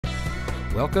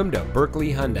Welcome to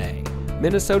Buerkle Hyundai,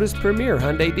 Minnesota's premier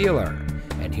Hyundai dealer.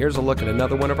 And here's a look at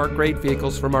another one of our great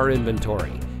vehicles from our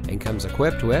inventory, and comes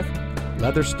equipped with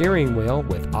leather steering wheel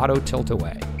with auto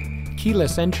tilt-away,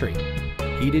 keyless entry,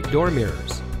 heated door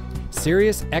mirrors,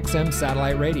 Sirius XM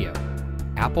satellite radio,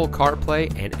 Apple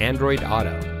CarPlay and Android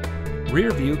Auto,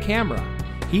 rear view camera,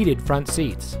 heated front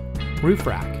seats, roof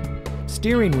rack,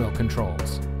 steering wheel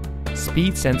controls,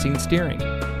 speed sensing steering,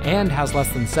 and has less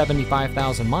than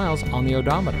 75,000 miles on the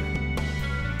odometer.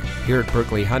 Here at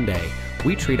Buerkle Hyundai,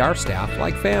 we treat our staff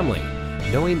like family,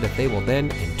 knowing that they will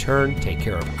then in turn take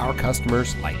care of our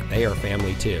customers like they are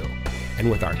family too.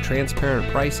 And with our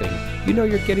transparent pricing, you know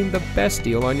you're getting the best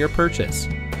deal on your purchase.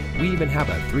 We even have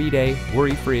a 3-day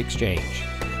worry-free exchange.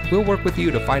 We'll work with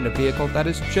you to find a vehicle that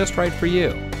is just right for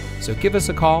you. So give us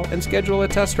a call and schedule a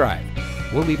test drive.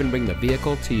 We'll even bring the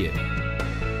vehicle to you.